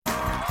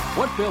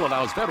What bill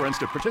allows veterans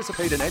to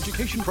participate in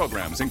education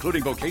programs,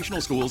 including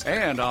vocational schools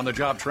and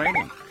on-the-job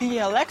training? The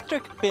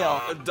electric bill.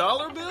 A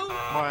dollar bill?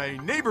 My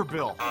neighbor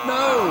bill.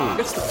 No,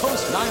 it's the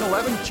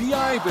post-9/11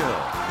 GI Bill.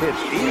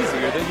 It's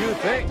easier than you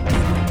think.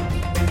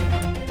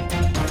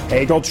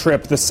 Hagel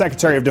trip. The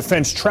Secretary of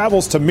Defense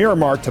travels to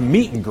Miramar to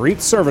meet and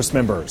greet service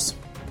members.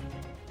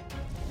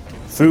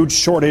 Food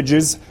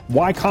shortages.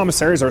 Why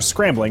commissaries are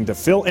scrambling to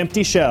fill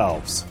empty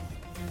shelves.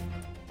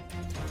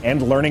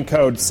 And learning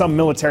code. Some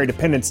military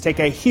dependents take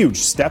a huge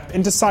step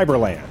into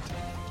cyberland.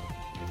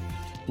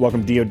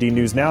 Welcome to DoD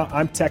News Now.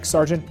 I'm Tech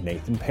Sergeant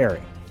Nathan Perry.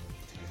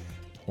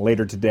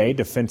 Later today,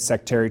 Defense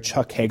Secretary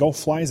Chuck Hagel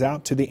flies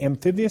out to the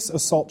amphibious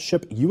assault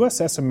ship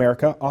USS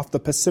America off the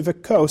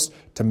Pacific coast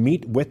to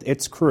meet with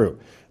its crew.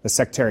 The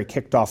Secretary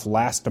kicked off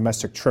last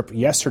domestic trip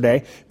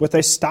yesterday with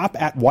a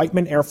stop at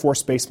Whiteman Air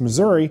Force Base,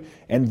 Missouri,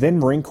 and then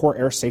Marine Corps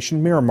Air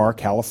Station Miramar,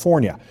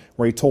 California,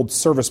 where he told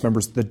service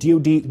members the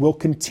DoD will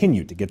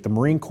continue to get the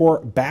Marine Corps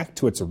back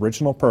to its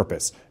original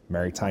purpose,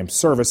 maritime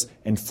service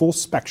and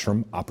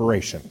full-spectrum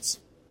operations.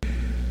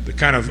 The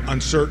kind of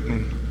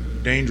uncertain,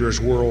 dangerous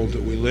world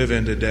that we live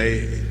in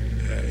today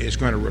is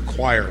going to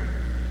require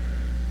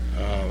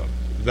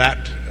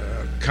that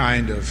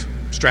kind of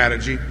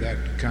strategy, that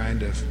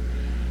kind of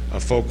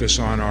focus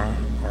on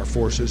our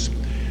forces.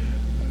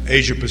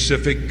 Asia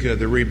Pacific,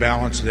 the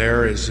rebalance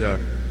there is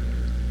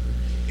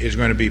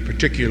going to be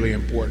particularly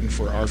important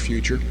for our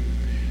future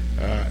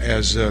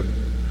as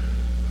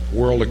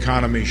world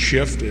economies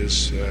shift,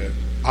 as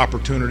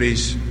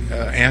opportunities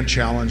and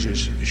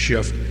challenges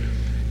shift,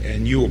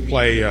 and you will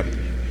play,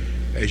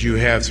 as you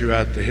have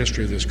throughout the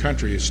history of this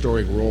country,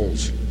 historic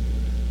roles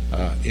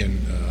in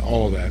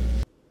all of that.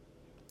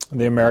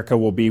 The America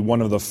will be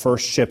one of the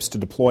first ships to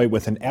deploy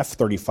with an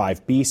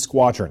F-35B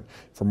squadron.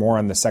 For more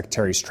on the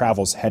Secretary's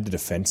travels, head to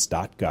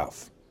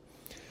defense.gov.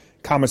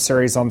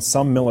 Commissaries on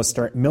some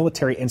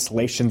military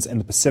installations in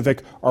the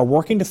Pacific are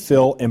working to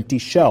fill empty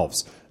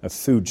shelves. A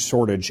food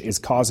shortage is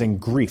causing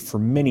grief for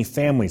many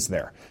families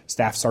there.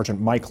 Staff Sergeant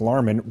Mike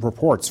Larman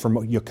reports from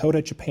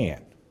Yokota,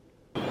 Japan.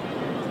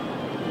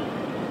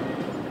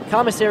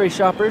 Commissary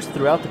shoppers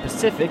throughout the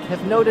Pacific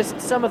have noticed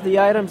some of the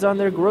items on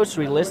their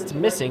grocery lists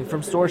missing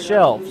from store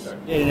shelves.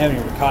 They didn't have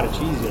any ricotta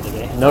cheese the other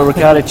day. No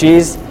ricotta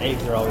cheese?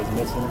 Eggs are always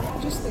missing.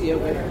 Just the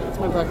yogurt. That's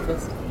my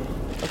breakfast.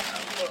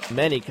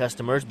 Many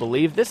customers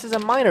believe this is a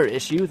minor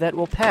issue that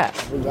will pass.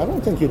 I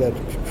don't think you'd have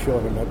to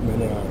short that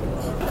many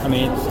items. I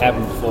mean, it's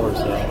happened before,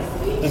 so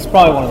this is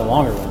probably one of the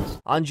longer ones.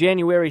 On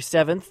January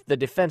 7th, the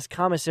Defense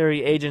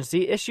Commissary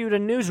Agency issued a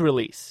news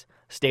release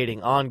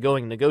stating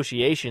ongoing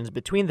negotiations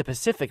between the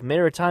Pacific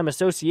Maritime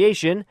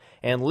Association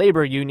and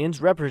labor unions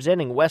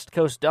representing West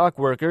Coast dock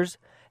workers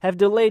have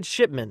delayed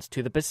shipments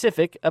to the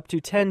Pacific up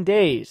to 10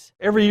 days.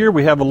 Every year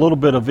we have a little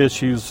bit of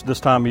issues this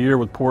time of year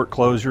with port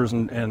closures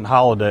and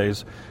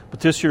holidays,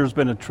 but this year has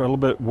been a little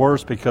bit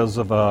worse because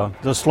of the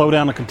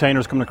slowdown of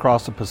containers coming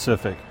across the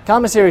Pacific.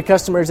 Commissary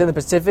customers in the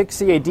Pacific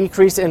see a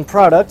decrease in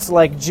products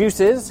like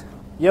juices,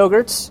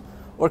 yogurts,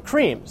 or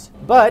creams,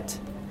 but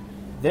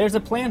there's a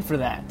plan for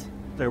that.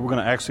 We're going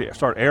to actually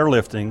start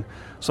airlifting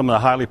some of the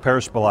highly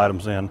perishable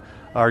items in.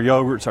 Our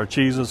yogurts, our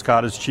cheeses,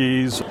 cottage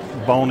cheese,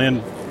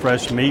 bone-in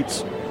fresh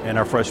meats, and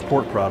our fresh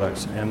pork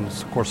products, and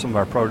of course some of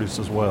our produce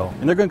as well.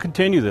 And they're going to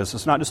continue this.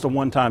 It's not just a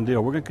one-time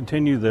deal. We're going to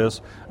continue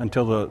this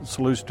until the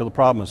solution to the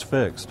problem is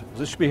fixed.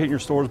 This should be hitting your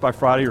stores by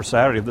Friday or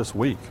Saturday of this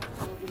week.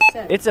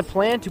 It's a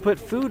plan to put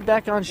food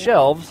back on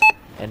shelves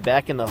and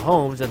back in the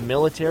homes of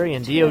military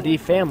and DoD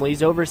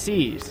families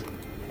overseas.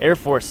 Air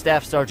Force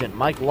Staff Sergeant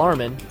Mike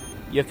Larman,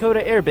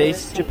 Yokota Air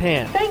Base,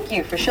 Japan. Thank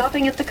you for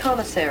shopping at the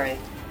commissary.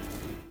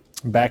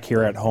 Back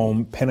here at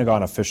home,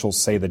 Pentagon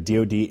officials say the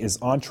DoD is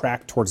on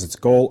track towards its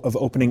goal of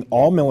opening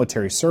all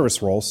military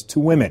service roles to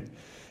women.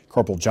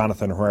 Corporal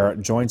Jonathan Herrera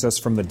joins us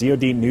from the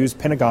DoD News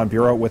Pentagon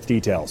Bureau with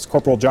details.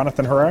 Corporal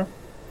Jonathan Herrera?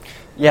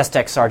 Yes,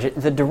 Tech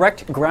Sergeant. The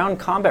direct ground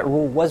combat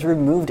rule was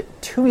removed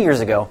 2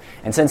 years ago,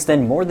 and since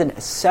then more than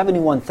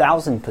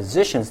 71,000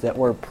 positions that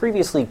were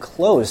previously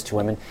closed to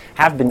women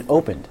have been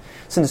opened.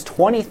 Since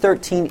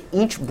 2013,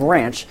 each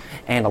branch,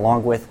 and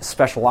along with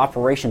Special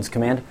Operations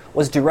Command,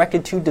 was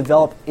directed to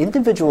develop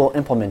individual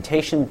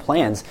implementation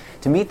plans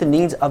to meet the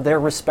needs of their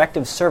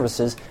respective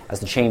services as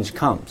the change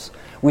comes.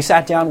 We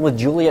sat down with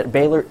Juliet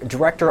Baylor,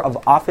 Director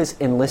of Office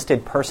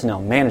Enlisted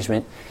Personnel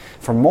Management,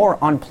 for more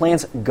on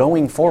plans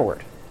going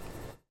forward.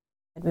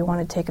 We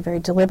wanted to take a very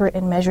deliberate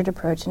and measured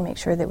approach and make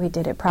sure that we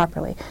did it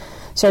properly.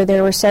 So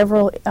there were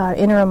several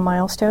interim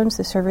milestones.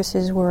 The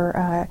services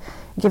were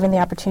given the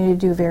opportunity to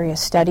do various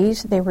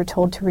studies. They were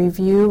told to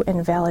review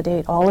and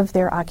validate all of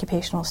their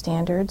occupational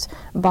standards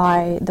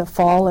by the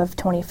fall of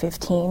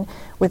 2015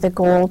 with a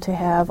goal to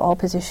have all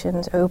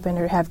positions open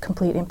or have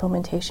complete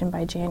implementation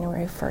by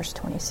January 1st,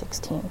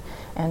 2016.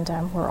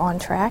 And we're on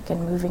track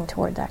and moving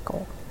toward that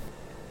goal.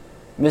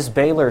 Ms.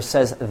 Baylor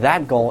says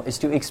that goal is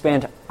to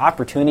expand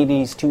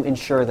opportunities to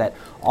ensure that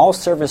all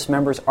service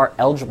members are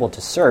eligible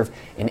to serve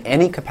in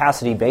any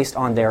capacity based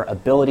on their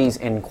abilities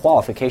and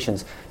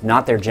qualifications,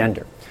 not their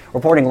gender.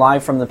 Reporting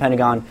live from the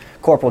Pentagon,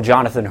 Corporal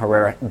Jonathan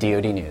Herrera,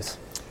 DoD News.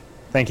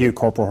 Thank you,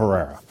 Corporal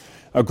Herrera.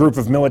 A group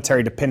of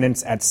military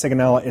dependents at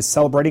Sigonella is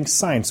celebrating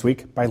Science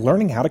Week by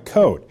learning how to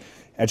code.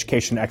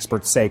 Education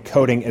experts say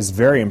coding is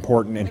very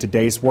important in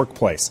today's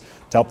workplace.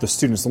 To help the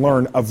students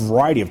learn, a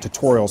variety of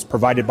tutorials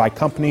provided by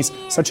companies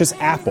such as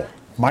Apple,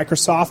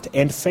 Microsoft,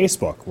 and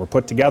Facebook were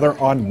put together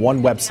on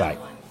one website.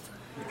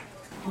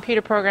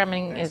 Computer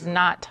programming is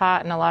not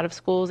taught in a lot of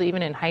schools,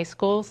 even in high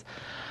schools,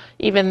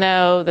 even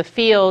though the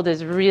field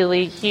is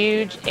really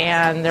huge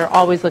and they're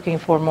always looking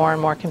for more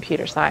and more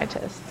computer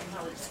scientists.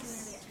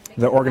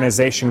 The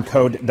organization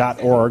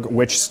Code.org,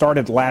 which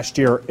started last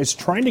year, is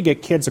trying to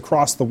get kids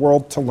across the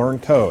world to learn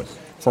code.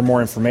 For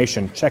more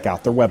information, check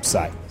out their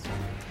website.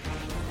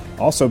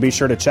 Also, be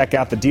sure to check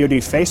out the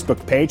DoD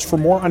Facebook page for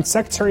more on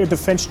Secretary of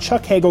Defense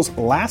Chuck Hagel's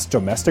last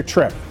domestic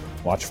trip.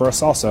 Watch for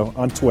us also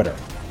on Twitter.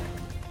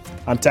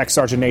 I'm Tech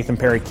Sergeant Nathan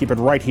Perry. Keep it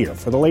right here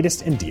for the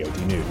latest in DoD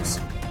News.